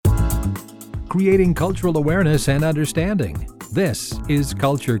creating cultural awareness and understanding. This is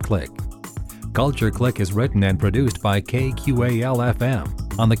Culture Click. Culture Click is written and produced by KQAL-FM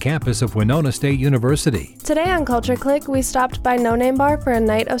on the campus of Winona State University. Today on Culture Click, we stopped by No Name Bar for a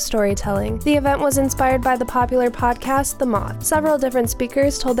night of storytelling. The event was inspired by the popular podcast, The Moth. Several different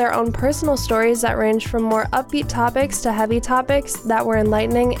speakers told their own personal stories that ranged from more upbeat topics to heavy topics that were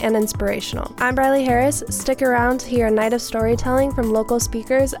enlightening and inspirational. I'm Briley Harris. Stick around to hear a night of storytelling from local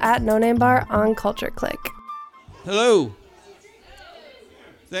speakers at No Name Bar on Culture Click. Hello.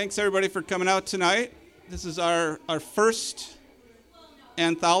 Thanks everybody for coming out tonight. This is our first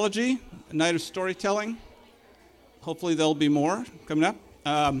anthology, a night of storytelling. Hopefully there'll be more coming up.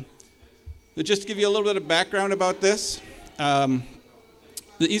 But just to give you a little bit of background about this, the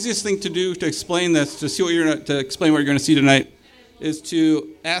easiest thing to do to explain this, to explain what you're going to see tonight, is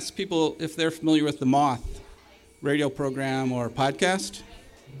to ask people if they're familiar with the Moth radio program or podcast.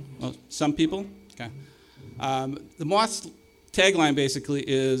 Well, some people. Okay. The Moth's tagline basically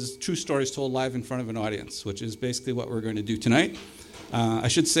is true stories told live in front of an audience, which is basically what we're going to do tonight. I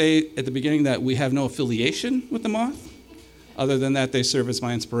should say at the beginning that we have no affiliation with the Moth. Other than that, they serve as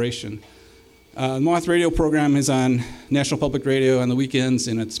my inspiration. The Moth radio program is on National Public Radio on the weekends,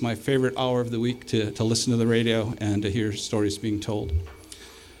 and it's my favorite hour of the week to listen to the radio and to hear stories being told.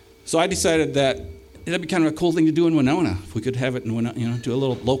 So I decided that that'd be kind of a cool thing to do in Winona. If we could have it in Winona, do a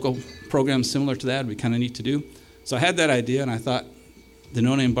little local program similar to that, it'd be kind of neat to do. So I had that idea, and I thought the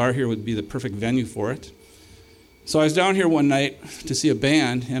No Name Bar here would be the perfect venue for it. So I was down here one night to see a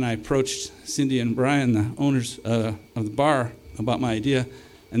band, and I approached Cindy and Brian, the owners of the bar, about my idea,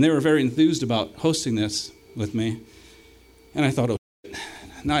 and they were very enthused about hosting this with me. And I thought, oh, shit,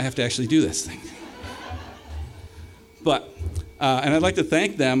 now I have to actually do this thing. And I'd like to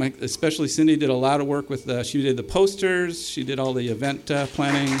thank them, especially Cindy did a lot of work with, she did the posters, she did all the event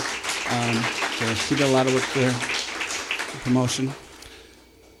planning, so she did a lot of work there, promotion.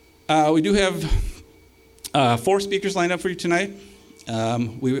 We do have 4 speakers lined up for you tonight.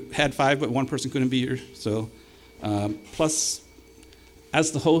 We had 5, but one person couldn't be here. So, plus,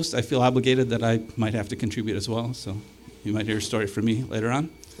 as the host, I feel obligated that I might have to contribute as well. So, you might hear a story from me later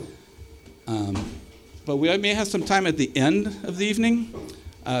on. But we may have some time at the end of the evening.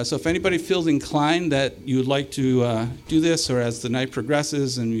 So, if anybody feels inclined that you would like to do this, or as the night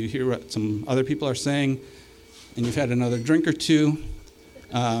progresses and you hear what some other people are saying, and you've had another drink or two,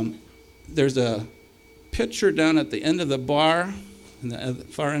 there's a picture down at the end of the bar, at the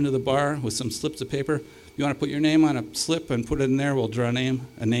far end of the bar, with some slips of paper. If you want to put your name on a slip and put it in there, we'll draw a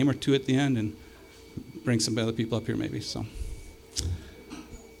name or two at the end, and bring some other people up here maybe. So,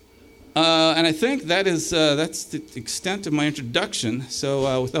 and I think that's the extent of my introduction.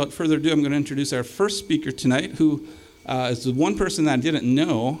 So, without further ado, I'm going to introduce our first speaker tonight, who is the one person that I didn't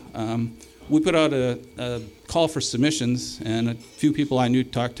know. We put out a call for submissions, and a few people I knew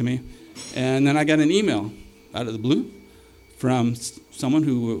talked to me. And then I got an email out of the blue from someone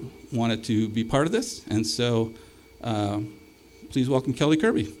who wanted to be part of this. And so please welcome Kelly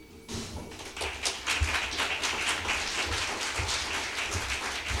Kirby.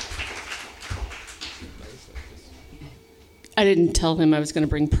 I didn't tell him I was going to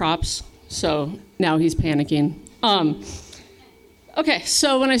bring props, so now he's panicking. Okay,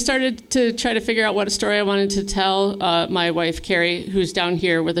 so when I started to try to figure out what a story I wanted to tell, my wife, Carrie, who's down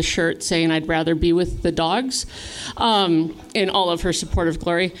here with a shirt saying I'd rather be with the dogs, in all of her supportive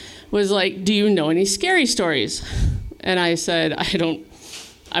glory, was like, do you know any scary stories? And I said,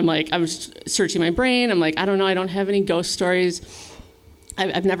 I was searching my brain. I'm like, I don't know, I don't have any ghost stories.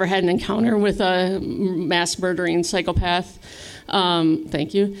 I've never had an encounter with a mass murdering psychopath.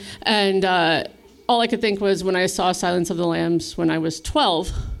 Thank you. And all I could think was when I saw Silence of the Lambs when I was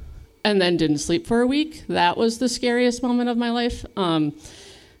 12 and then didn't sleep for a week, that was the scariest moment of my life.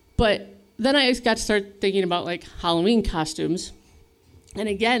 But then I got to start thinking about like Halloween costumes. And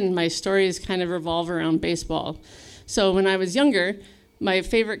again, my stories kind of revolve around baseball. So when I was younger, my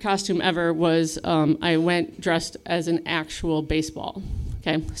favorite costume ever was I went dressed as an actual baseball.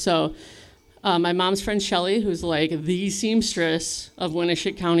 Okay, so my mom's friend Shelly, who's like the seamstress of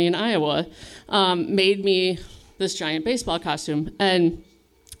Winneshiek County in Iowa, made me this giant baseball costume. And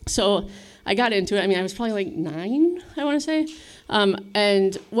so I got into it. I mean, I was probably like 9, I want to say.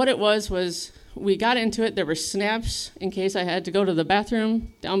 And what it was we got into it. There were snaps in case I had to go to the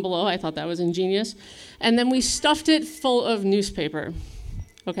bathroom down below. I thought that was ingenious. And then we stuffed it full of newspaper.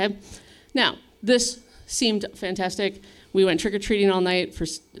 Okay? Now, this seemed fantastic. We went trick-or-treating all night.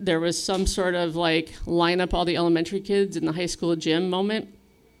 There was some sort of like line up all the elementary kids in the high school gym moment.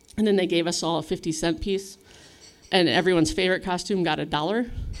 And then they gave us all a 50-cent piece. And everyone's favorite costume got $1.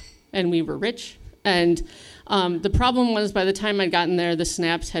 and we were rich. And the problem was, by the time I'd gotten there, the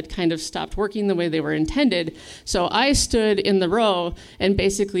snaps had kind of stopped working the way they were intended. So I stood in the row and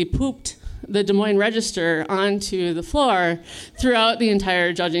basically pooped the Des Moines Register onto the floor throughout the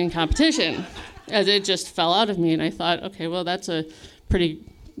entire judging competition, as it just fell out of me. And I thought, okay, well, that's a pretty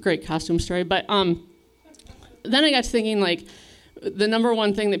great costume story. But then I got to thinking, like, the number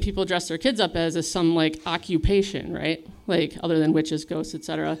one thing that people dress their kids up as is some, like, occupation, right? Like, other than witches, ghosts,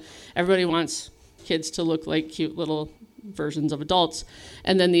 etc. Everybody wants kids to look like cute little versions of adults.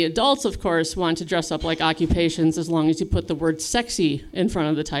 And then the adults, of course, want to dress up like occupations as long as you put the word sexy in front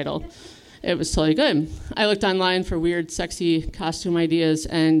of the title. It was totally good. I looked online for weird, sexy costume ideas,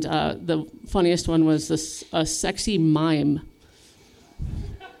 and the funniest one was a sexy mime.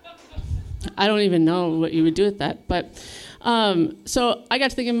 I don't even know what you would do with that. But so I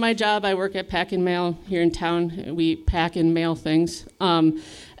got to thinking of my job. I work at Pack and Mail here in town. We pack and mail things.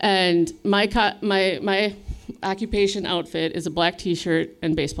 And my occupation outfit is a black T-shirt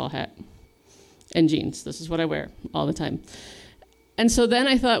and baseball hat and jeans. This is what I wear all the time. And so then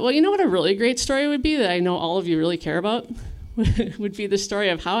I thought, well, you know what a really great story would be that I know all of you really care about? Would be the story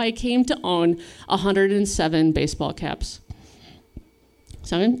of how I came to own 107 baseball caps.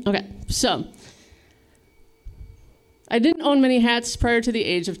 Sound good? Okay. So I didn't own many hats prior to the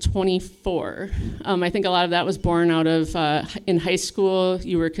age of 24. I think a lot of that was born out of in high school,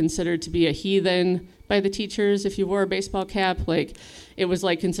 you were considered to be a heathen by the teachers if you wore a baseball cap. Like, it was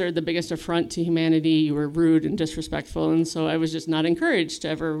like considered the biggest affront to humanity. You were rude and disrespectful, and so I was just not encouraged to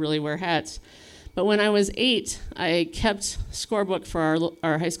ever really wear hats. But when I was 8, I kept scorebook for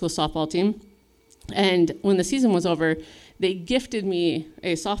our high school softball team, and when the season was over, they gifted me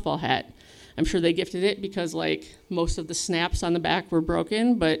a softball hat. I'm sure they gifted it because, like, most of the snaps on the back were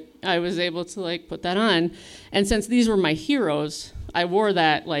broken, but I was able to, like, put that on. And since these were my heroes, I wore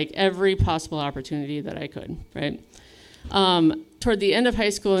that, like, every possible opportunity that I could, right? Toward the end of high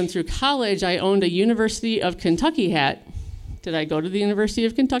school and through college, I owned a University of Kentucky hat. Did I go to the University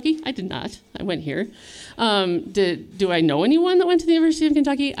of Kentucky? I did not. I went here. Do I know anyone that went to the University of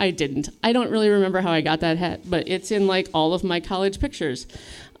Kentucky? I didn't. I don't really remember how I got that hat, but it's in, like, all of my college pictures.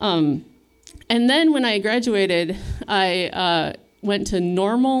 And then when I graduated, I went to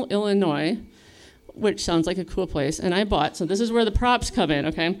Normal, Illinois, which sounds like a cool place, and I bought, so this is where the props come in,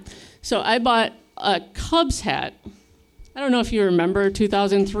 okay? So I bought a Cubs hat. I don't know if you remember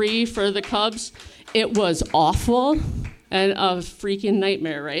 2003 for the Cubs. It was awful and a freaking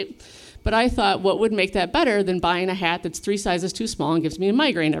nightmare, right? But I thought, what would make that better than buying a hat that's 3 sizes too small and gives me a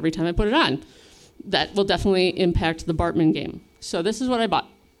migraine every time I put it on? That will definitely impact the Bartman game. So this is what I bought.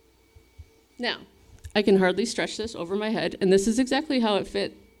 Now, I can hardly stretch this over my head, and this is exactly how it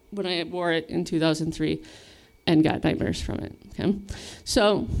fit when I wore it in 2003 and got nightmares from it, okay?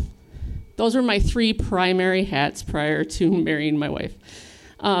 So those were my 3 primary hats prior to marrying my wife.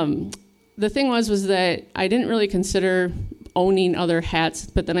 The thing was that I didn't really consider owning other hats,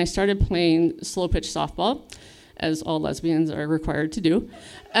 but then I started playing slow pitch softball, as all lesbians are required to do,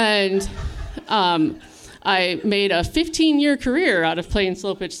 and I made a 15-year career out of playing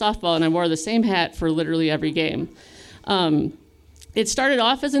slow pitch softball, and I wore the same hat for literally every game. It started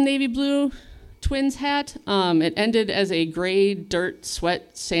off as a navy blue Twins hat. It ended as a gray, dirt,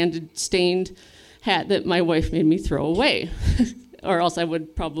 sweat, sanded, stained hat that my wife made me throw away, or else I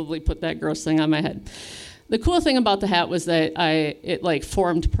would probably put that gross thing on my head. The cool thing about the hat was that it like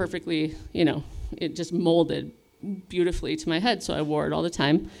formed perfectly, you know, it just molded beautifully to my head, so I wore it all the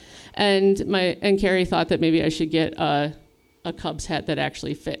time. And Carrie thought that maybe I should get a Cubs hat that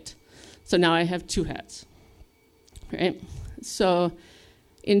actually fit. So now I have 2 hats, right? So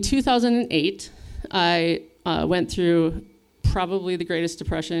in 2008, I went through probably the greatest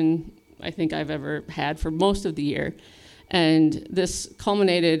depression I think I've ever had for most of the year. And this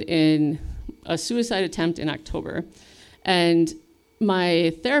culminated in a suicide attempt in October. And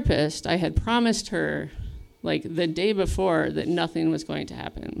my therapist, I had promised her like the day before that nothing was going to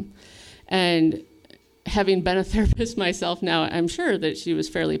happen. And having been a therapist myself now, I'm sure that she was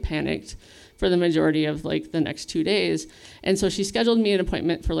fairly panicked for the majority of like the next 2 days. And so she scheduled me an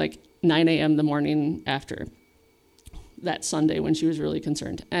appointment for like 9 a.m. the morning after that Sunday when she was really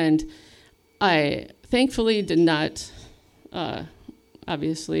concerned. And I thankfully did not,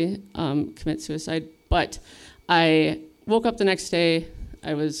 obviously, commit suicide, but I woke up the next day,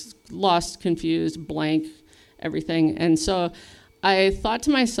 I was lost, confused, blank, everything. And so I thought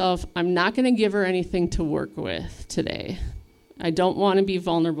to myself, I'm not going to give her anything to work with today. I don't want to be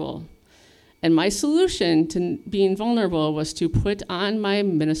vulnerable. And my solution to being vulnerable was to put on my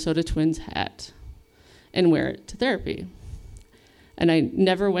Minnesota Twins hat and wear it to therapy. and I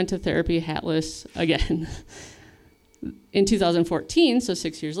never went to therapy hatless again. In 2014, so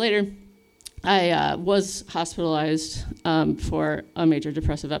 6 years later, I was hospitalized for a major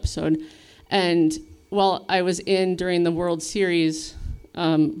depressive episode. And while I was in during the World Series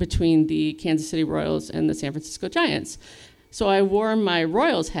between the Kansas City Royals and the San Francisco Giants, so I wore my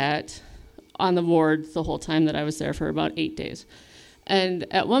Royals hat on the ward the whole time that I was there for about 8 days. And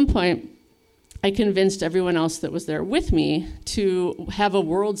at one point, I convinced everyone else that was there with me to have a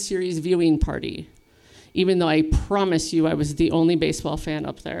World Series viewing party, even though I promise you I was the only baseball fan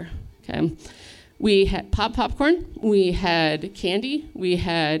up there. Okay, we had popcorn, we had candy, we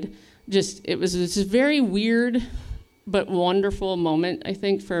had it was this very weird but wonderful moment, I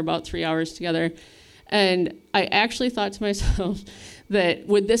think, for about 3 hours together. And I actually thought to myself that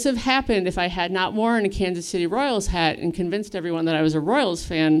would this have happened if I had not worn a Kansas City Royals hat and convinced everyone that I was a Royals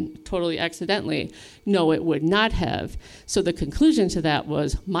fan totally accidentally? No, it would not have. So the conclusion to that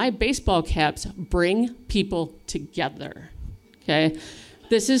was my baseball caps bring people together, okay?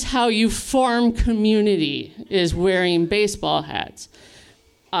 This is how you form community, is wearing baseball hats.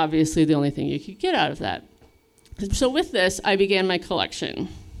 Obviously, the only thing you could get out of that. So with this, I began my collection.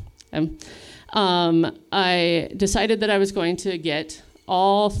 I decided that I was going to get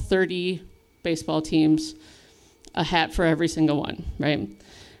all 30 baseball teams a hat for every single one, right?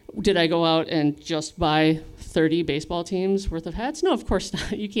 Did I go out and just buy 30 baseball teams worth of hats? No, of course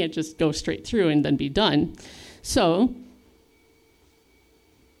not. You can't just go straight through and then be done. So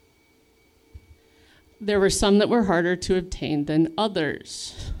there were some that were harder to obtain than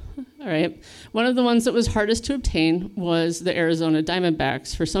others. All right. One of the ones that was hardest to obtain was the Arizona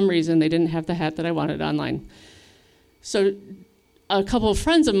Diamondbacks. For some reason, they didn't have the hat that I wanted online. So a couple of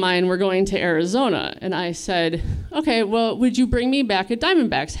friends of mine were going to Arizona, and I said, okay, well, would you bring me back a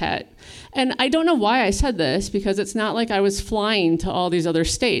Diamondbacks hat? And I don't know why I said this, because it's not like I was flying to all these other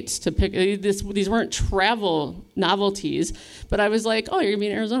states to pick this. These weren't travel novelties, but I was like, oh, you're going to be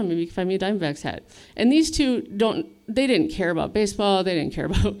in Arizona, maybe you can find me a Diamondbacks hat. And these two they didn't care about baseball.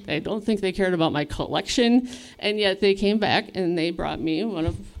 I don't think they cared about my collection. And yet they came back and they brought me one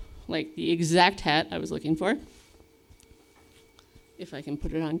of the exact hat I was looking for. If I can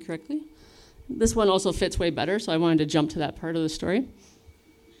put it on correctly. This one also fits way better, so I wanted to jump to that part of the story.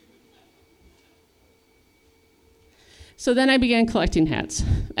 So then I began collecting hats,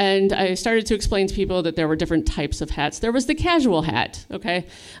 and I started to explain to people that there were different types of hats. There was the casual hat, okay?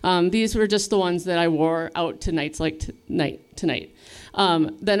 These were just the ones that I wore out to nights like tonight.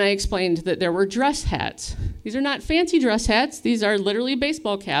 Then I explained that there were dress hats. These are not fancy dress hats. These are literally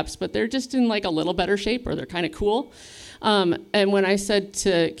baseball caps, but they're just in like a little better shape, or they're kind of cool. And when I said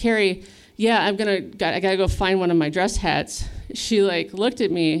to Carrie, yeah, I gotta go find one of my dress hats, she looked at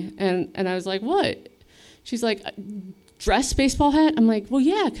me, and I was like, what? She's like, dress baseball hat? I'm like, well,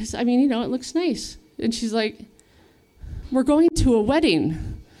 yeah, because, it looks nice. And she's like, we're going to a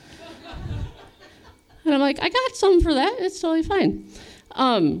wedding. And I'm like, I got some for that. It's totally fine.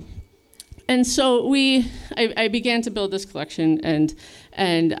 And so I began to build this collection, and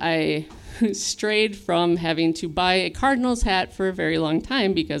I strayed from having to buy a Cardinals hat for a very long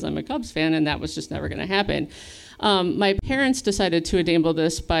time because I'm a Cubs fan, and that was just never going to happen. My parents decided to enable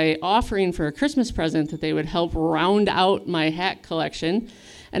this by offering for a Christmas present that they would help round out my hat collection.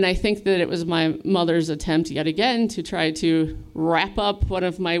 And I think that it was my mother's attempt yet again to try to wrap up one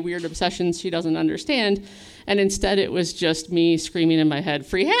of my weird obsessions she doesn't understand. And instead it was just me screaming in my head,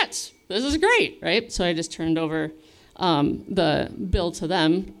 free hats, this is great, right? So I just turned over the bill to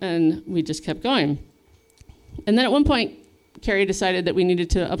them, and we just kept going. And then at one point, Carrie decided that we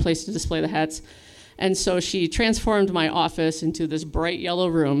needed a place to display the hats. And so she transformed my office into this bright yellow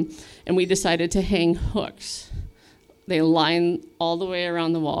room, and we decided to hang hooks. They line all the way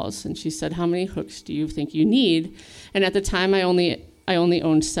around the walls. And she said, how many hooks do you think you need? And at the time, I only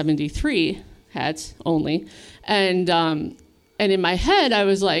owned 73 hats only. And in my head, I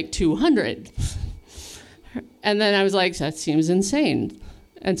was like, 200. And then I was like, that seems insane.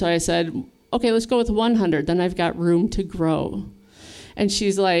 And so I said, okay, let's go with 100. Then I've got room to grow. And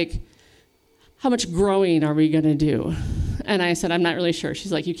she's like, how much growing are we going to do? And I said, I'm not really sure.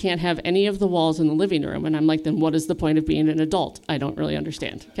 She's like, you can't have any of the walls in the living room. And I'm like, then what is the point of being an adult? I don't really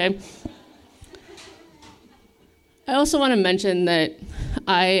understand, okay? I also want to mention that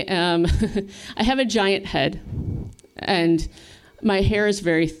I have a giant head, and my hair is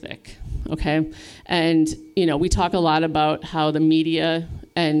very thick, okay? And, we talk a lot about how the media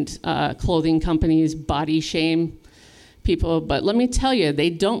and clothing companies body shame people, but let me tell you,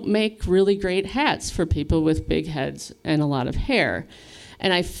 they don't make really great hats for people with big heads and a lot of hair.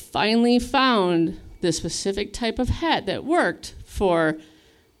 And I finally found the specific type of hat that worked for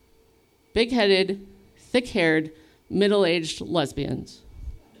big-headed, thick-haired, middle-aged lesbians,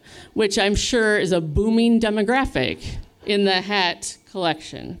 which I'm sure is a booming demographic in the hat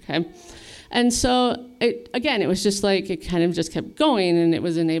collection, okay? And so, it was just like, it kind of just kept going, and it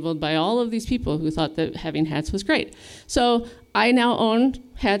was enabled by all of these people who thought that having hats was great. So I now own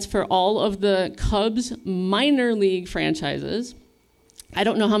hats for all of the Cubs minor league franchises. I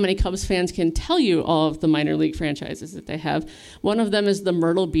don't know how many Cubs fans can tell you all of the minor league franchises that they have. One of them is the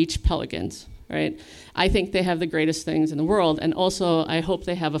Myrtle Beach Pelicans, right? I think they have the greatest things in the world, and also I hope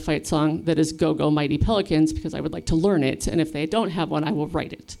they have a fight song that is Go Go Mighty Pelicans, because I would like to learn it, and if they don't have one, I will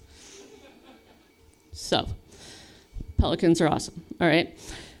write it. So, Pelicans are awesome, all right?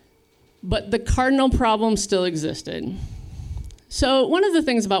 But the cardinal problem still existed. So one of the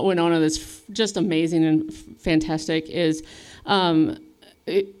things about Winona that's just amazing and fantastic is,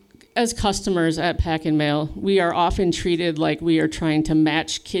 as customers at Pack and Mail, we are often treated like we are trying to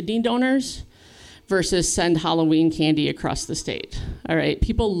match kidney donors versus send Halloween candy across the state, all right?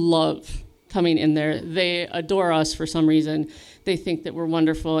 People love coming in there. They adore us for some reason. They think that we're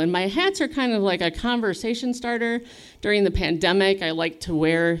wonderful. And my hats are kind of like a conversation starter. During the pandemic, I like to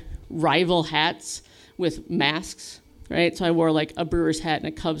wear rival hats with masks, right? So I wore like a Brewers hat and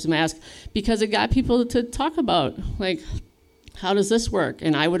a Cubs mask because it got people to talk about, like, how does this work?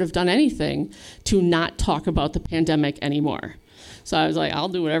 And I would have done anything to not talk about the pandemic anymore. So I was like, I'll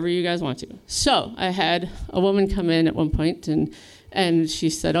do whatever you guys want to. So I had a woman come in at one point, and she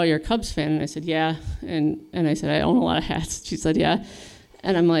said, oh, you're a Cubs fan? And I said, yeah. And I said, I own a lot of hats. She said, yeah.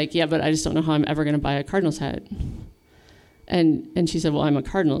 And I'm like, yeah, but I just don't know how I'm ever going to buy a Cardinals hat. And she said, well, I'm a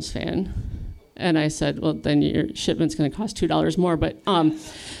Cardinals fan. And I said, well, then your shipment's going to cost $2 more. But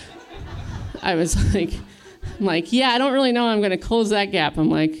I was like, yeah, I don't really know how I'm going to close that gap. I'm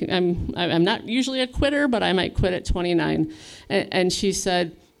like, I'm not usually a quitter, but I might quit at 29. And she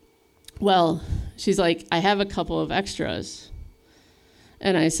said, well, she's like, I have a couple of extras.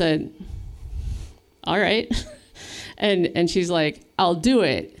 And I said, all right. And she's like, I'll do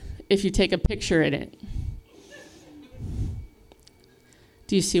it if you take a picture in it.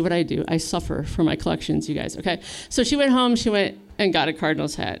 Do you see what I do? I suffer for my collections, you guys, okay? So she went home, and got a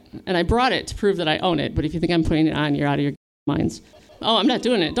Cardinals hat. And I brought it to prove that I own it, but if you think I'm putting it on, you're out of your minds. Oh, I'm not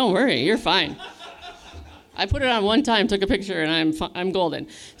doing it. Don't worry, you're fine. I put it on one time, took a picture, and I'm golden.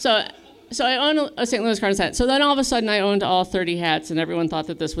 So I own a St. Louis Cardinals hat. So then all of a sudden I owned all 30 hats, and everyone thought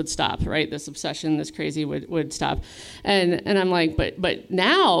that this would stop, right? This obsession, this crazy would stop. And I'm like, but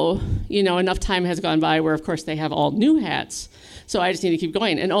now, enough time has gone by where, of course, they have all new hats. So I just need to keep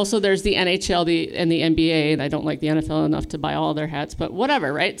going. And also there's the NHL and the NBA, and I don't like the NFL enough to buy all their hats, but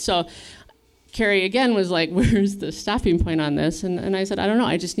whatever, right? So Carrie, again, was like, where's the stopping point on this? And I said, I don't know,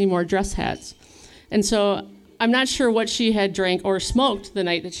 I just need more dress hats. And so I'm not sure what she had drank or smoked the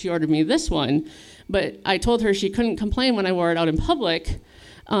night that she ordered me this one, but I told her she couldn't complain when I wore it out in public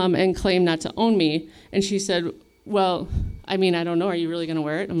and claim not to own me. And she said, well, I don't know, are you really going to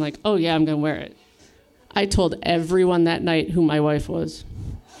wear it? I'm like, oh, yeah, I'm going to wear it. I told everyone that night who my wife was.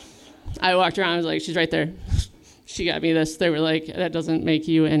 I walked around, I was like, she's right there. She got me this. They were like, that doesn't make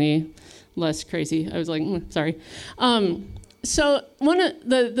you any less crazy. I was like, sorry. So one of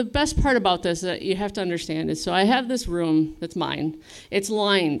the best part about this that you have to understand is, so I have this room that's mine. It's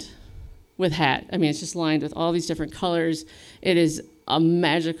lined with hat. It's just lined with all these different colors. It is a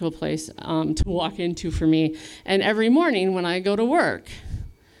magical place to walk into for me. And every morning when I go to work,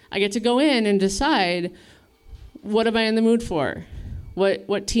 I get to go in and decide, what am I in the mood for?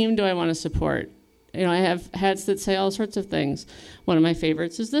 What team do I want to support? I have hats that say all sorts of things. One of my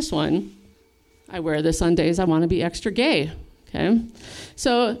favorites is this one. I wear this on days I want to be extra gay, okay?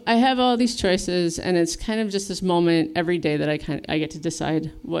 So I have all these choices, and it's kind of just this moment every day that I get to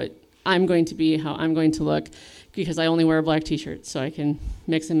decide what I'm going to be, how I'm going to look, because I only wear a black t-shirt, so I can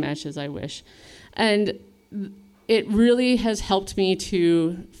mix and match as I wish. And it really has helped me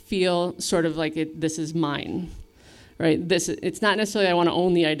to feel sort of like this is mine, right? It's not necessarily I want to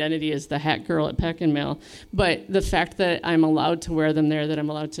own the identity as the hat girl at Pack and Mail, but the fact that I'm allowed to wear them there, that I'm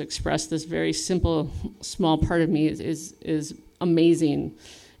allowed to express this very simple, small part of me is amazing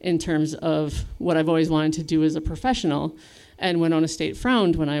in terms of what I've always wanted to do as a professional. And Winona State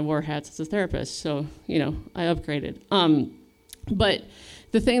frowned when I wore hats as a therapist, so, I upgraded. But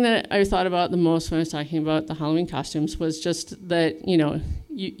the thing that I thought about the most when I was talking about the Halloween costumes was just that,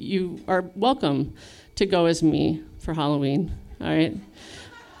 you are welcome to go as me for Halloween, all right?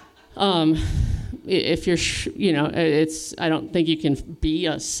 If you're, I don't think you can be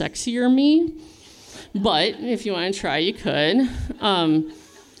a sexier me, but if you want to try, you could.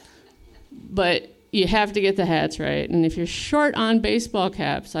 But you have to get the hats right. And if you're short on baseball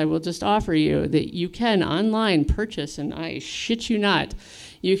caps, I will just offer you that you can online purchase, and I shit you not,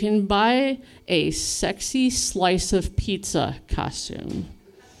 you can buy a sexy slice of pizza costume.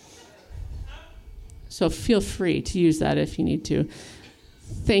 So feel free to use that if you need to.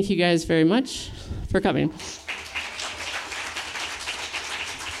 Thank you guys very much for coming.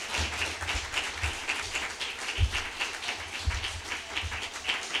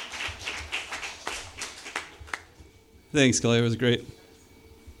 Thanks, Kelly. It was great.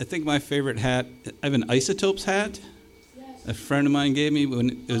 I think my favorite hat, I have an Isotopes hat. Yes. A friend of mine gave me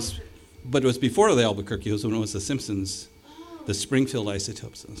when it was, but it was before the Albuquerque. It was when it was the Simpsons, the Springfield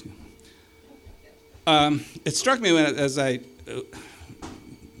Isotopes. It struck me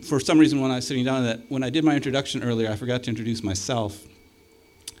for some reason when I was sitting down, that when I did my introduction earlier, I forgot to introduce myself.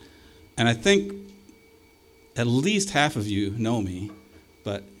 And I think at least half of you know me,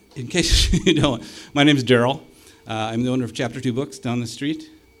 but in case you don't, my name is Daryl. I'm the owner of Chapter 2 Books down the street.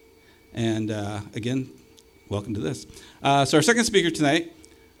 And again, welcome to this. So our second speaker tonight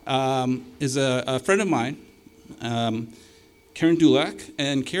is a friend of mine, Karen Dulac.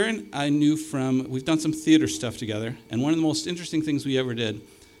 And Karen I knew we've done some theater stuff together. And one of the most interesting things we ever did,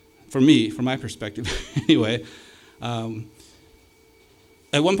 from my perspective anyway, at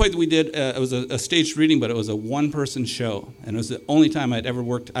one point we did, it was a staged reading, but it was a one-person show. And it was the only time I'd ever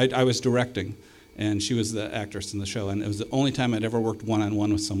worked, I was directing. And she was the actress in the show. And it was the only time I'd ever worked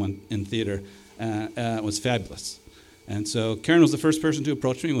one-on-one with someone in theater. It was fabulous. And so Karen was the first person to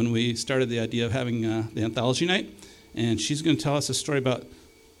approach me when we started the idea of having the anthology night. And she's going to tell us a story about,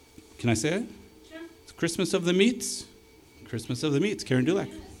 can I say it? Sure. It's Christmas of the Meats. Christmas of the Meats, Karen Dulac.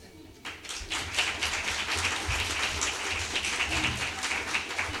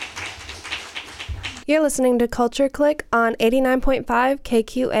 You're listening to Culture Click on 89.5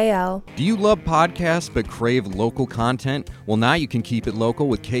 KQAL. Do you love podcasts but crave local content? Well, now you can keep it local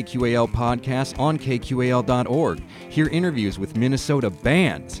with KQAL Podcasts on KQAL.org. Hear interviews with Minnesota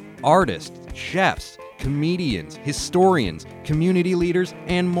bands, artists, chefs, comedians, historians, community leaders,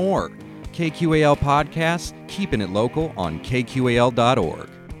 and more. KQAL Podcasts, keeping it local on KQAL.org.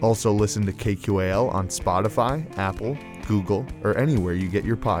 Also listen to KQAL on Spotify, Apple, Google, or anywhere you get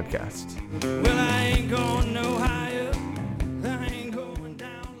your podcasts. Well, I ain't going no higher. I ain't going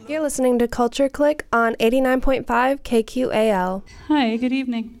down. You're listening to Culture Click on 89.5 KQAL. Hi, good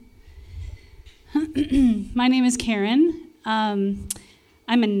evening. My name is Karen. I'm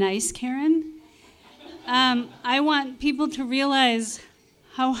a nice Karen. I want people to realize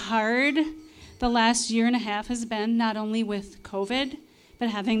how hard the last year and a half has been, not only with COVID, but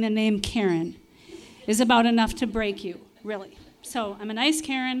having the name Karen is about enough to break you. Really. So I'm a nice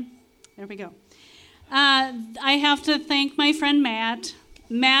Karen. There we go. I have to thank my friend Matt.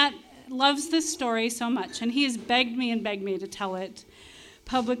 Matt loves this story so much, and he has begged me to tell it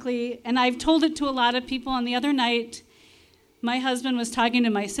publicly. And I've told it to a lot of people. And the other night, my husband was talking to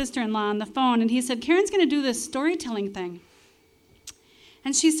my sister-in-law on the phone, and he said, Karen's going to do this storytelling thing.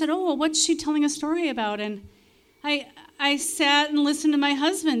 And she said, oh, well, what's she telling a story about? And I sat and listened to my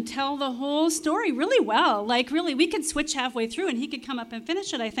husband tell the whole story really well. Like, really, we could switch halfway through, and he could come up and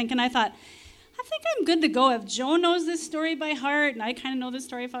finish it, I think. And I thought, I think I'm good to go if Joe knows this story by heart, and I kind of know this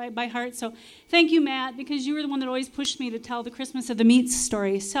story by heart. So thank you, Matt, because you were the one that always pushed me to tell the Christmas of the Meats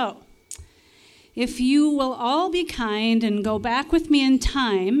story. So if you will all be kind and go back with me in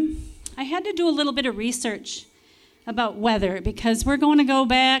time, I had to do a little bit of research about weather, because we're going to go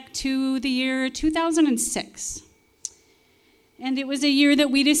back to the year 2006. And it was a year that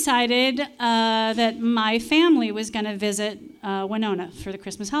we decided that my family was going to visit Winona for the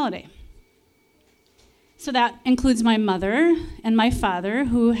Christmas holiday. So that includes my mother and my father,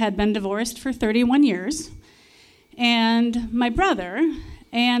 who had been divorced for 31 years, and my brother,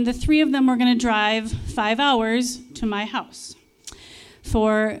 and the three of them were going to drive 5 hours to my house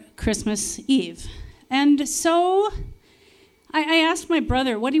for Christmas Eve. And so I asked my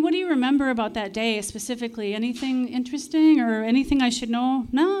brother, what do you remember about that day specifically? Anything interesting or anything I should know?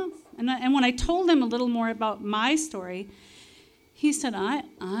 No. And when I told him a little more about my story, he said, I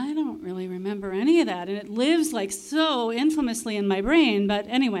don't really remember any of that. And it lives like so infamously in my brain. But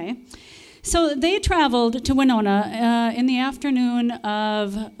anyway, so they traveled to Winona in the afternoon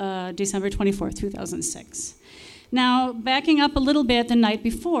of December 24th, 2006. Now, backing up a little bit, the night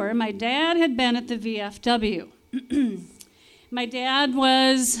before, my dad had been at the VFW. My dad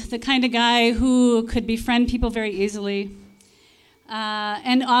was the kind of guy who could befriend people very easily.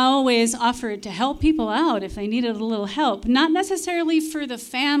 and always offered to help people out if they needed a little help. Not necessarily for the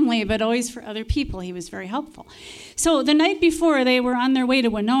family, but always for other people. He was very helpful. So the night before they were on their way to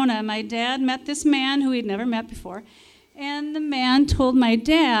Winona, my dad met this man who he'd never met before. And the man told my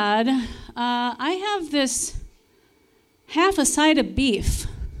dad, I have this half a side of beef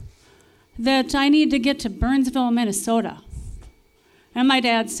that I need to get to Burnsville, Minnesota. And my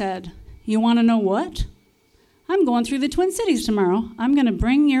dad said, you want to know what? I'm going through the Twin Cities tomorrow. I'm going to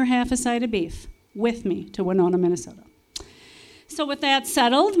bring your half a side of beef with me to Winona, Minnesota. So with that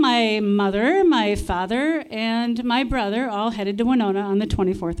settled, my mother, my father, and my brother all headed to Winona on the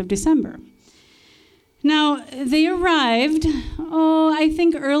 24th of December. Now, they arrived, I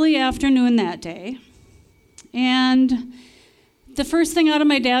think early afternoon that day. And the first thing out of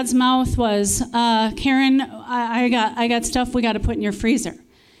my dad's mouth was, Karen, I got stuff we got to put in your freezer.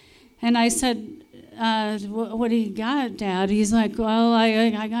 And I said, what do you got, Dad? He's like, well,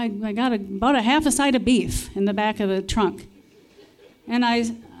 I got about a half a side of beef in the back of the trunk. And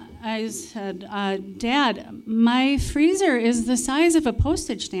I said, Dad, my freezer is the size of a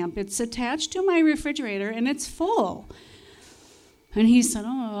postage stamp. It's attached to my refrigerator, and it's full. And he said,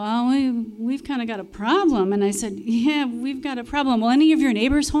 we've kind of got a problem. And I said, yeah, we've got a problem. Well, any of your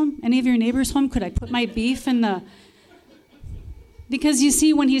neighbors home? Could I put my beef in the... Because you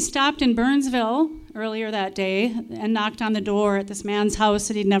see, when he stopped in Burnsville earlier that day and knocked on the door at this man's house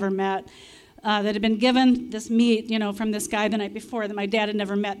that he'd never met, that had been given this meat, from this guy the night before that my dad had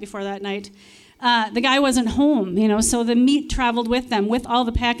never met before that night, the guy wasn't home, so the meat traveled with them, with all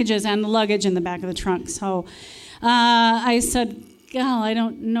the packages and the luggage in the back of the trunk. So I said, Gal, I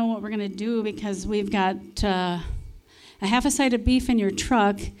don't know what we're going to do because we've got a half a side of beef in your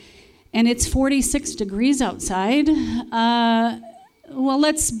truck, and it's 46 degrees outside. Well,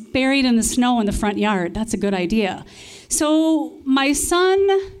 let's bury it in the snow in the front yard. That's a good idea. So my son,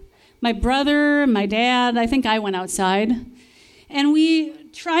 my brother, my dad, I think I went outside, and we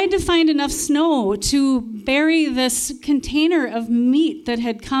tried to find enough snow to bury this container of meat that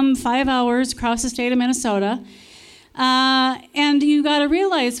had come 5 hours across the state of Minnesota. And you got to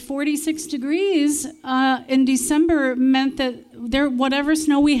realize 46 degrees in December meant that whatever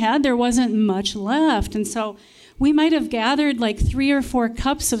snow we had, there wasn't much left. And so we might have gathered like 3 or 4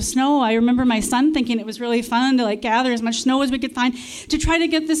 cups of snow. I remember my son thinking it was really fun to gather as much snow as we could find to try to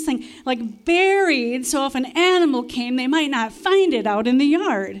get this thing buried so if an animal came, they might not find it out in the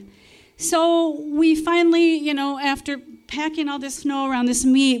yard. So we finally, after packing all this snow around this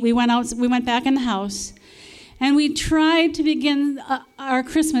meat, we went back in the house and we tried to begin our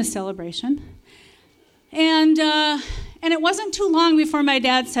Christmas celebration. And it wasn't too long before my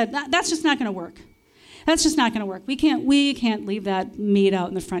dad said, that's just not going to work. That's just not going to work. We can't leave that meat out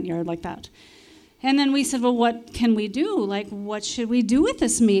in the front yard like that. And then we said, well, what can we do? What should we do with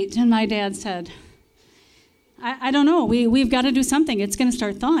this meat? And my dad said, I don't know. We've got to do something. It's going to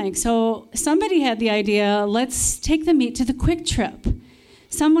start thawing. So somebody had the idea, let's take the meat to the Quick Trip.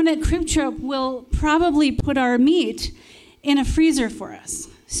 Someone at Quick Trip will probably put our meat in a freezer for us.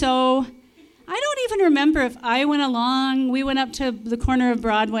 So I don't even remember if I went along. We went up to the corner of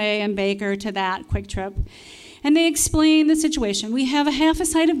Broadway and Baker to that Quick Trip. And they explained the situation. We have a half a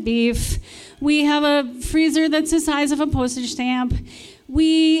side of beef. We have a freezer that's the size of a postage stamp.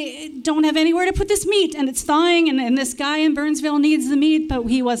 We don't have anywhere to put this meat, and it's thawing, and this guy in Burnsville needs the meat, but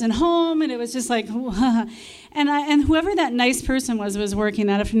he wasn't home, and it was just like... And whoever that nice person was working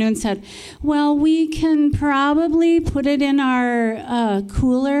that afternoon said, well, we can probably put it in our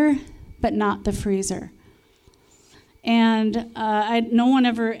cooler, but not the freezer. And no one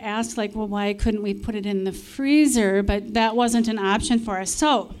ever asked, well, why couldn't we put it in the freezer? But that wasn't an option for us.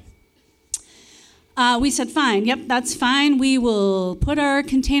 So we said, fine, yep, that's fine. We will put our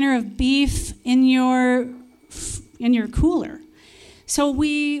container of beef in your cooler. So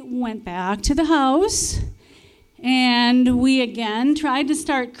we went back to the house, and we again tried to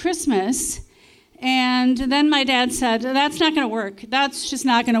start Christmas. And then my dad said, that's not going to work. That's just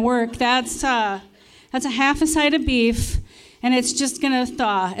not going to work. That's a half a side of beef, and it's just going to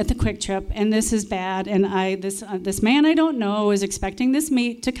thaw at the Quick Trip, and this is bad. And this man I don't know is expecting this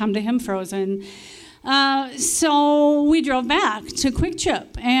meat to come to him frozen. So we drove back to Quick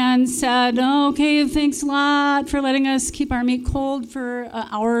Trip and said, okay, thanks a lot for letting us keep our meat cold for an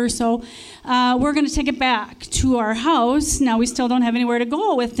hour or so. We're going to take it back to our house. Now we still don't have anywhere to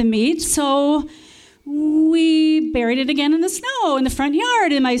go with the meat, so we buried it again in the snow in the front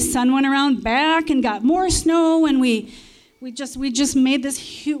yard. And my son went around back and got more snow, and we just made this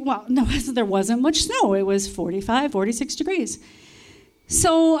huge, well, no, there wasn't much snow. It was 45, 46 degrees.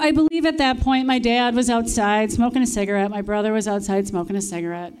 So I believe at that point my dad was outside smoking a cigarette, my brother was outside smoking a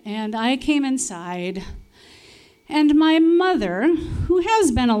cigarette, and I came inside. And my mother, who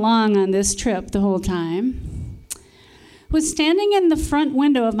has been along on this trip the whole time, was standing in the front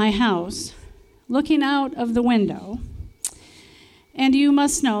window of my house, looking out of the window. And you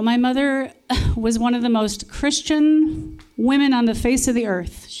must know, my mother was one of the most Christian women on the face of the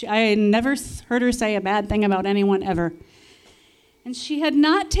earth. I never heard her say a bad thing about anyone ever. And she had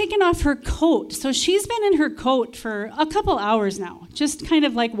not taken off her coat, so she's been in her coat for a couple hours now, just kind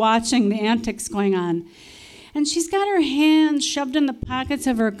of like watching the antics going on. And she's got her hands shoved in the pockets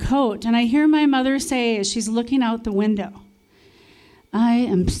of her coat, and I hear my mother say as she's looking out the window, "I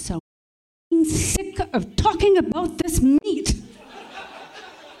am so sick of talking about this meat."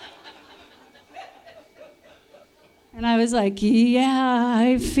 And I was like, yeah,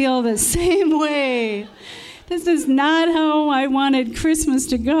 I feel the same way. This is not how I wanted Christmas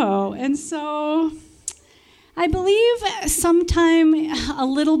to go. And so I believe sometime a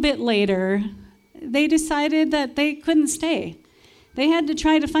little bit later, they decided that they couldn't stay. They had to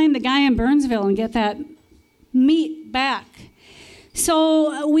try to find the guy in Burnsville and get that meat back.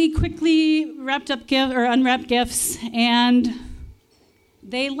 So we quickly unwrapped gifts, and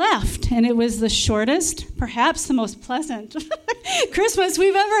they left, and it was the shortest, perhaps the most pleasant Christmas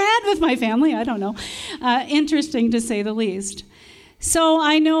we've ever had with my family. I don't know. Interesting to say the least. So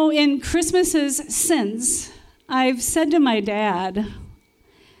I know in Christmases since, I've said to my dad,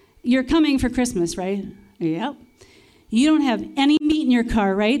 "You're coming for Christmas, right?" "Yep." "You don't have any meat in your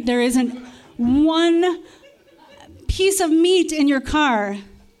car, right? There isn't one piece of meat in your car."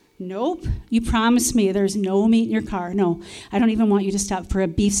 "Nope. You promised me there's no meat in your car." "No, I don't even want you to stop for a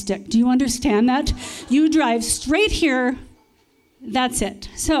beef stick. Do you understand that? You drive straight here. That's it."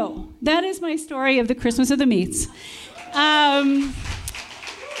 So that is my story of the Christmas of the Meats.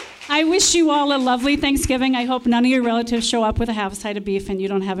 I wish you all a lovely Thanksgiving. I hope none of your relatives show up with a half side of beef and you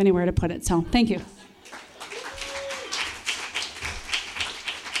don't have anywhere to put it. So thank you.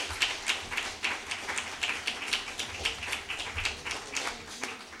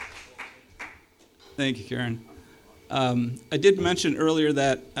 Thank you, Karen. I did mention earlier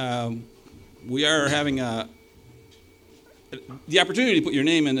that we are having the opportunity to put your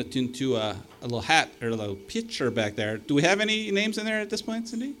name into a little hat or a little picture back there. Do we have any names in there at this point,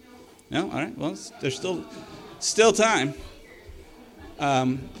 Cindy? No? All right. Well, there's still time.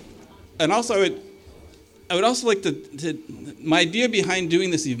 And also, I would also like to my idea behind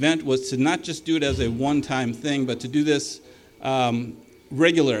doing this event was to not just do it as a one-time thing, but to do this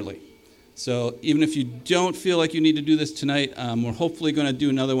regularly. So even if you don't feel like you need to do this tonight, we're hopefully going to do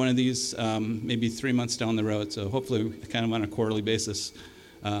another one of these maybe 3 months down the road. So hopefully kind of on a quarterly basis.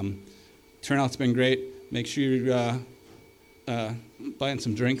 Turnout's been great. Make sure you're buying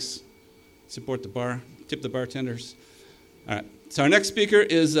some drinks, support the bar, tip the bartenders. All right. So our next speaker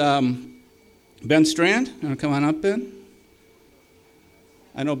is Ben Strand. You want to come on up, Ben?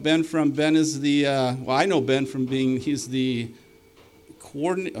 I know Ben is the, I know Ben from he's the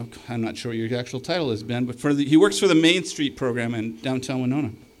coordinator. I'm not sure what your actual title is, Ben, but he works for the Main Street program in downtown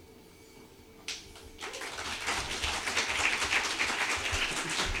Winona.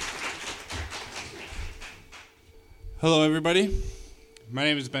 Hello, everybody. My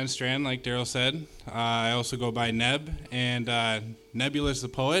name is Ben Strand, like Daryl said. I also go by Neb, and Nebulous the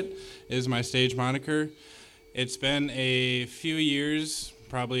Poet is my stage moniker. It's been a few years,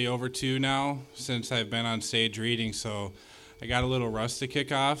 probably over 2 now, since I've been on stage reading, so I got a little rust to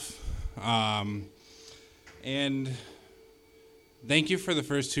kick off. And thank you for the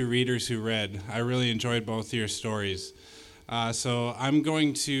first 2 readers who read. I really enjoyed both of your stories. So I'm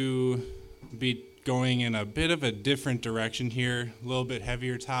going to be going in a bit of a different direction here, a little bit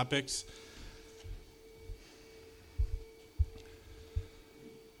heavier topics.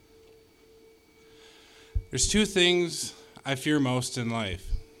 There's 2 things I fear most in life.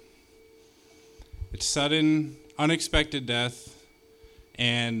 It's sudden, unexpected death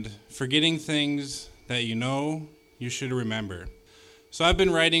and forgetting things that you know you should remember. So I've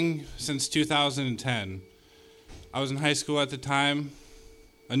been writing since 2010. I was in high school at the time.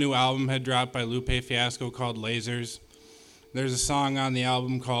 A new album had dropped by Lupe Fiasco called Lasers. There's a song on the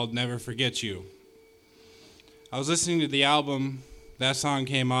album called Never Forget You. I was listening to the album, that song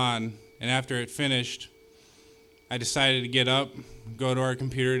came on, and after it finished, I decided to get up, go to our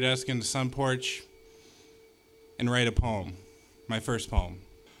computer desk in the sun porch, and write a poem, my first poem.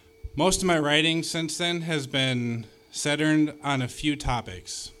 Most of my writing since then has been centered on a few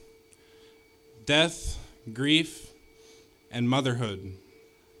topics: death, grief, and motherhood.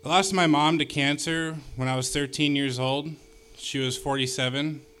 I lost my mom to cancer when I was 13 years old. she was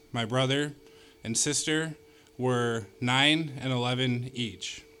 47. My brother and sister were 9 and 11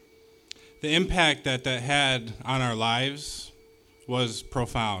 each. The impact that had on our lives was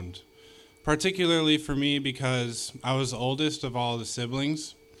profound, particularly for me because I was the oldest of all the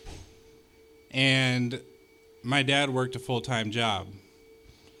siblings, and my dad worked a full-time job.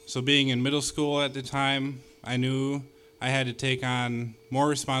 So being in middle school at the time, I knew I had to take on more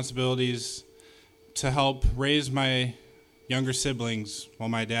responsibilities to help raise my younger siblings while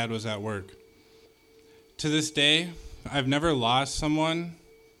my dad was at work. To this day, I've never lost someone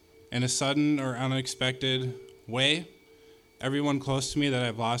in a sudden or unexpected way. Everyone close to me that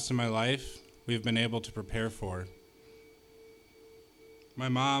I've lost in my life, we've been able to prepare for. My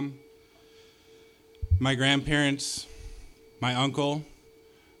mom, my grandparents, my uncle,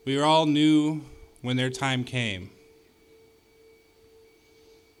 we all knew when their time came.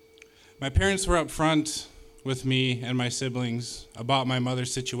 My parents were up front with me and my siblings about my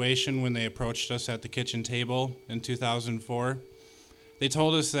mother's situation when they approached us at the kitchen table in 2004. They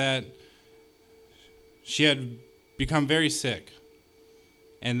told us that she had become very sick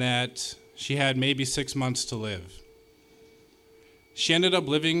and that she had maybe 6 months to live. She ended up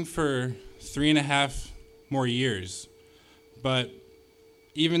living for 3.5 more years, but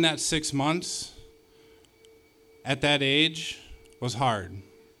even that 6 months at that age was hard.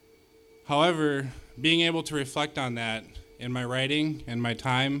 However, being able to reflect on that in my writing and my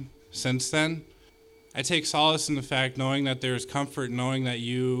time since then, I take solace in the fact knowing that there's comfort knowing that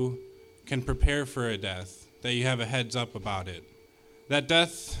you can prepare for a death, that you have a heads up about it. That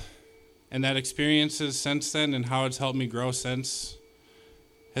death and that experiences since then and how it's helped me grow since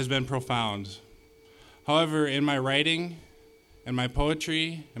has been profound. However, in my writing and my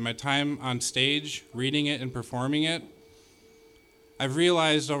poetry and my time on stage, reading it and performing it, I've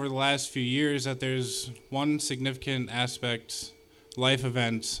realized over the last few years that there's one significant aspect, life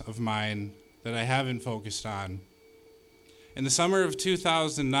event of mine that I haven't focused on. In the summer of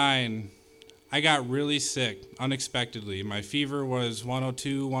 2009, I got really sick unexpectedly. My fever was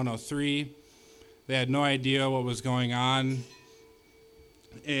 102, 103. They had no idea what was going on.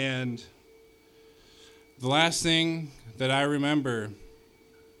 And the last thing that I remember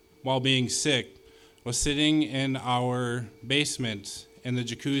while being sick was sitting in our basement in the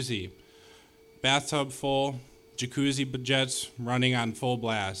jacuzzi. Bathtub full, jacuzzi jets running on full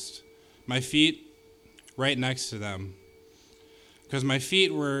blast. My feet right next to them. Because my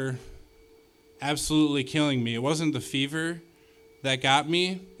feet were absolutely killing me. It wasn't the fever that got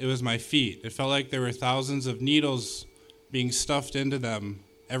me, it was my feet. It felt like there were thousands of needles being stuffed into them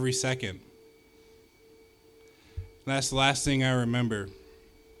every second. And that's the last thing I remember.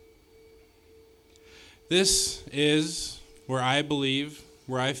 This is where I believe,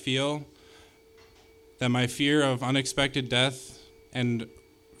 where I feel that my fear of unexpected death and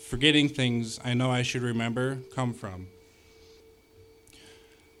forgetting things I know I should remember come from.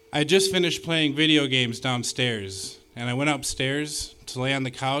 I just finished playing video games downstairs, and I went upstairs to lay on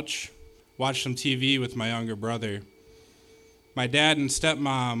the couch, watch some TV with my younger brother. My dad and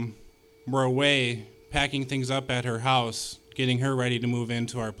stepmom were away packing things up at her house, getting her ready to move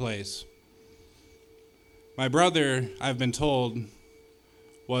into our place. My brother, I've been told,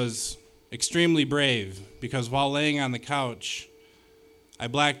 was extremely brave because while laying on the couch, I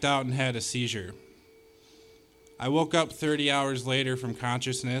blacked out and had a seizure. I woke up 30 hours later from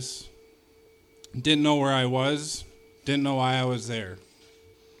consciousness, didn't know where I was, didn't know why I was there.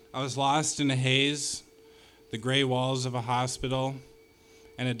 I was lost in a haze, the gray walls of a hospital,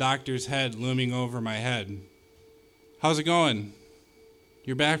 and a doctor's head looming over my head. How's it going?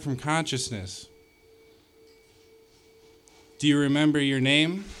 You're back from consciousness. Do you remember your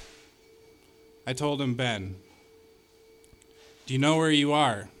name? I told him Ben. Do you know where you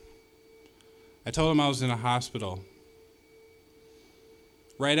are? I told him I was in a hospital.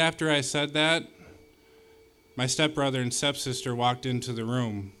 Right after I said that, my stepbrother and stepsister walked into the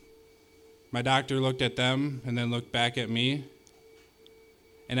room. My doctor looked at them and then looked back at me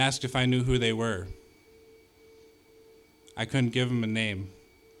and asked if I knew who they were. I couldn't give them a name.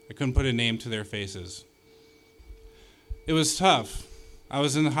 I couldn't put a name to their faces. It was tough. I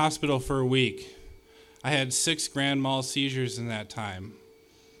was in the hospital for a week. I had 6 grand mal seizures in that time.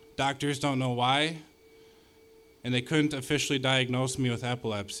 Doctors don't know why, and they couldn't officially diagnose me with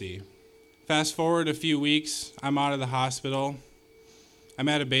epilepsy. Fast forward a few weeks, I'm out of the hospital. I'm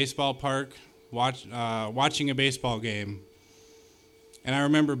at a baseball park watching a baseball game. And I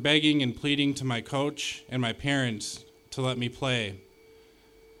remember begging and pleading to my coach and my parents to let me play.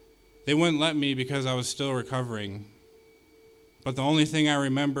 They wouldn't let me because I was still recovering. But the only thing I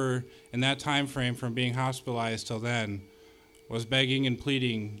remember in that time frame from being hospitalized till then was begging and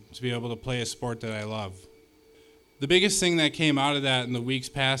pleading to be able to play a sport that I love. The biggest thing that came out of that in the weeks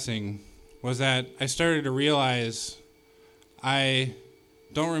passing was that I started to realize I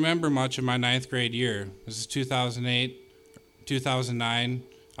don't remember much of my 9th grade year. This is 2008, 2009.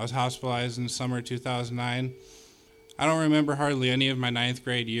 I was hospitalized in the summer of 2009. I don't remember hardly any of my 9th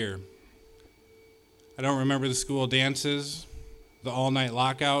grade year. I don't remember the school dances, the all-night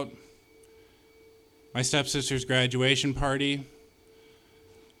lockout, my stepsister's graduation party,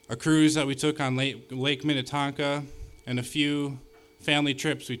 a cruise that we took on Lake Minnetonka, and a few family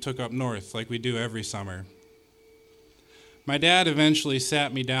trips we took up north like we do every summer. My dad eventually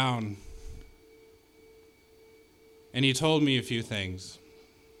sat me down and he told me a few things.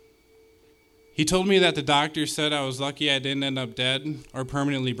 He told me that the doctor said I was lucky I didn't end up dead or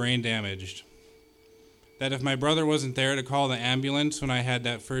permanently brain damaged. That if my brother wasn't there to call the ambulance when I had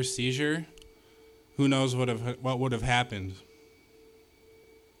that first seizure, who knows what would have happened.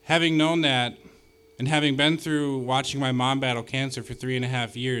 Having known that, and having been through watching my mom battle cancer for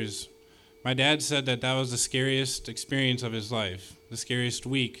 3.5 years, my dad said that that was the scariest experience of his life, the scariest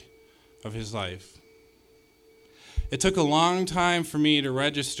week of his life. It took a long time for me to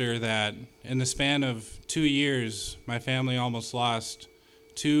register that in the span of 2 years, my family almost lost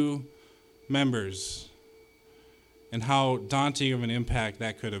 2 members, and how daunting of an impact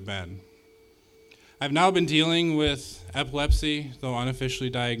that could have been. I've now been dealing with epilepsy, though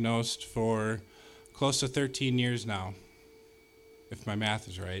unofficially diagnosed, for close to 13 years now, if my math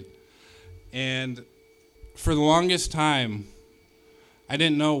is right. And for the longest time, I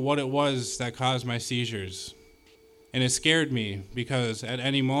didn't know what it was that caused my seizures. And it scared me because at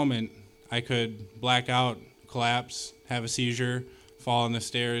any moment I could black out, collapse, have a seizure, fall on the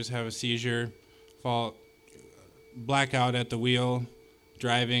stairs, have a seizure, black out at the wheel,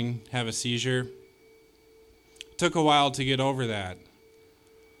 driving, have a seizure. It took a while to get over that.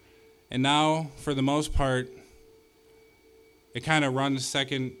 And now, for the most part, it kind of runs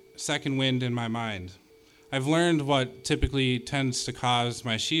second wind in my mind. I've learned what typically tends to cause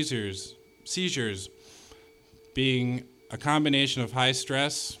my seizures being a combination of high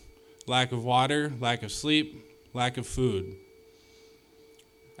stress, lack of water, lack of sleep, lack of food.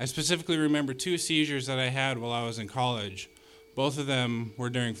 I specifically remember 2 seizures that I had while I was in college. Both of them were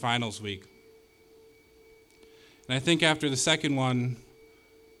during finals week. And I think after the second one,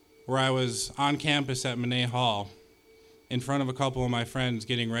 where I was on campus at Monet Hall, in front of a couple of my friends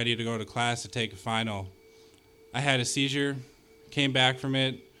getting ready to go to class to take a final, I had a seizure, came back from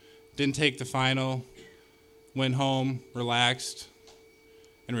it, didn't take the final, went home, relaxed,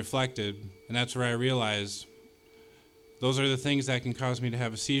 and reflected. And that's where I realized those are the things that can cause me to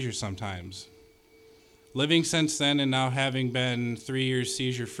have a seizure sometimes. Living since then and now having been 3 years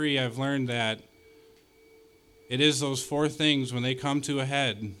seizure-free, I've learned that it is those 4 things, when they come to a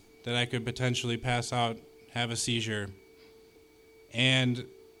head, that I could potentially pass out, have a seizure. And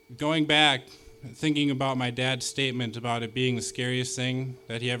going back, thinking about my dad's statement about it being the scariest thing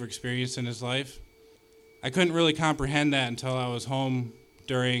that he ever experienced in his life, I couldn't really comprehend that until I was at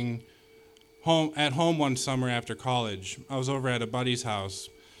home one summer after college. I was over at a buddy's house.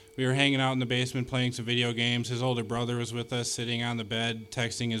 We were hanging out in the basement playing some video games. His older brother was with us, sitting on the bed,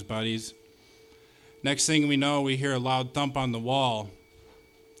 texting his buddies. Next thing we know, we hear a loud thump on the wall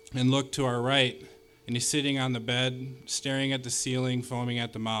and look to our right, and he's sitting on the bed, staring at the ceiling, foaming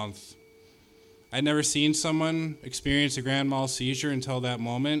at the mouth. I'd never seen someone experience a grand mal seizure until that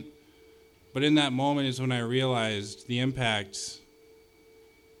moment, but in that moment is when I realized the impacts.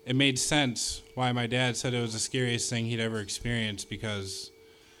 It made sense why my dad said it was the scariest thing he'd ever experienced, because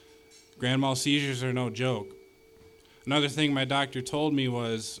grand mal seizures are no joke. Another thing my doctor told me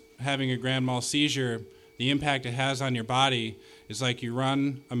was having a grand mal seizure, the impact it has on your body is like you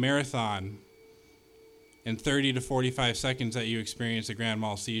run a marathon in 30 to 45 seconds that you experience a grand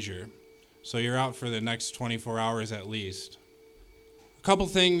mal seizure. So you're out for the next 24 hours at least. A couple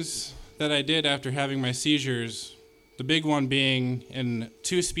things that I did after having my seizures, the big one being in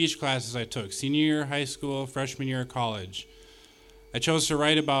 2 speech classes I took, senior year of high school, freshman year of college. I chose to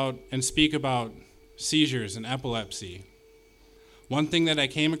write about and speak about seizures and epilepsy. One thing that I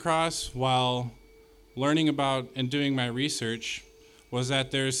came across while learning about and doing my research was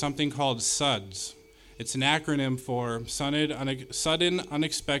that there's something called SUDS. It's an acronym for Sudden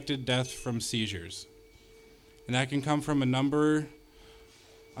Unexpected Death from Seizures. And that can come from a number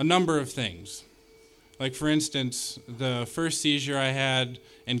of things. Like, for instance, the first seizure I had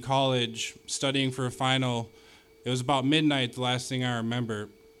in college studying for a final, it was about midnight, the last thing I remember.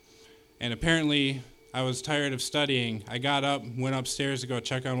 And apparently I was tired of studying. I got up, went upstairs to go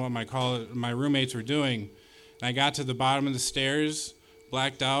check on what my roommates were doing. I got to the bottom of the stairs,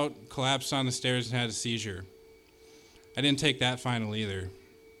 blacked out, collapsed on the stairs, and had a seizure. I didn't take that final either.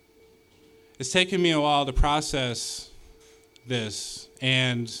 It's taken me a while to process this,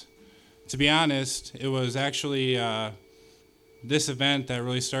 and to be honest, it was actually this event that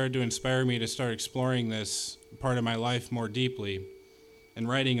really started to inspire me to start exploring this part of my life more deeply and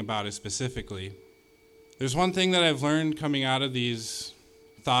writing about it specifically. There's one thing that I've learned coming out of these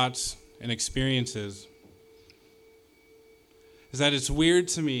thoughts and experiences is that it's weird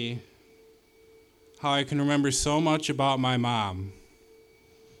to me how I can remember so much about my mom,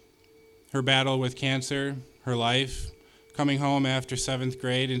 her battle with cancer, her life, coming home after 7th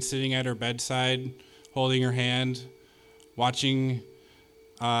grade and sitting at her bedside, holding her hand, watching,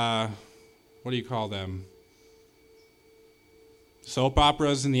 what do you call them? Soap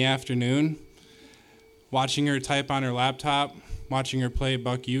operas in the afternoon, watching her type on her laptop, watching her play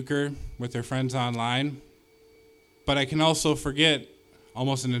Buck Euchre with her friends online. But I can also forget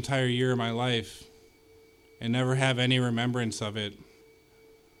almost an entire year of my life and never have any remembrance of it.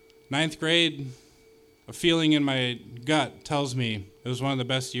 9th grade, a feeling in my gut tells me it was one of the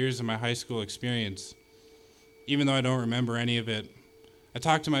best years of my high school experience, even though I don't remember any of it. I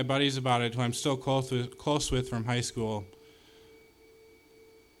talked to my buddies about it, who I'm still close with from high school.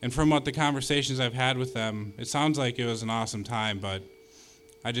 And from what the conversations I've had with them, it sounds like it was an awesome time, but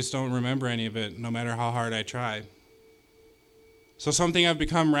I just don't remember any of it, no matter how hard I try. So something I've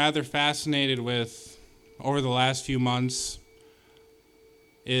become rather fascinated with over the last few months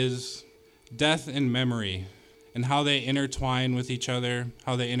is death and memory, and how they intertwine with each other,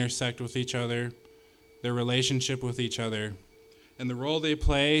 how they intersect with each other, their relationship with each other, and the role they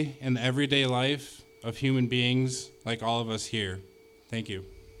play in the everyday life of human beings like all of us here. Thank you.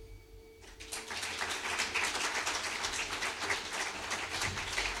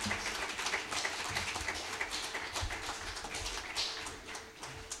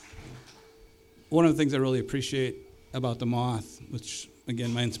 One of the things I really appreciate about The Moth, which,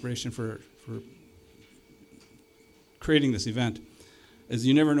 again, my inspiration for creating this event, is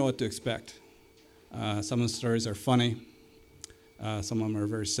you never know what to expect. Some of the stories are funny. Some of them are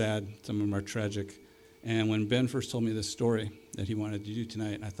very sad. Some of them are tragic. And when Ben first told me this story that he wanted to do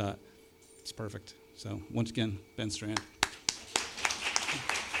tonight, I thought, it's perfect. So once again, Ben Strand.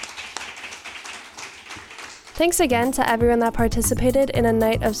 Thanks again to everyone that participated in a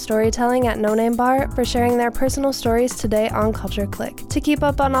night of storytelling at No Name Bar for sharing their personal stories today on Culture Click. To keep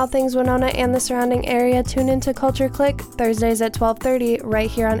up on all things Winona and the surrounding area, tune into Culture Click Thursdays at 12:30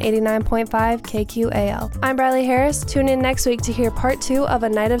 right here on 89.5 KQAL. I'm Bradley Harris. Tune in next week to hear part 2 of a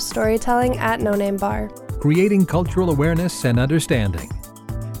night of storytelling at No Name Bar. Creating cultural awareness and understanding.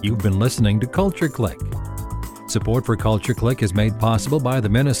 You've been listening to Culture Click. Support for Culture Click is made possible by the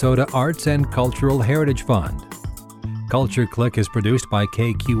Minnesota Arts and Cultural Heritage Fund. Culture Click is produced by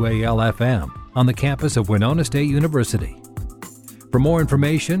KQAL-FM on the campus of Winona State University. For more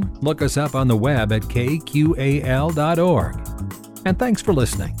information, look us up on the web at kqal.org. And thanks for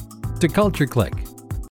listening to Culture Click.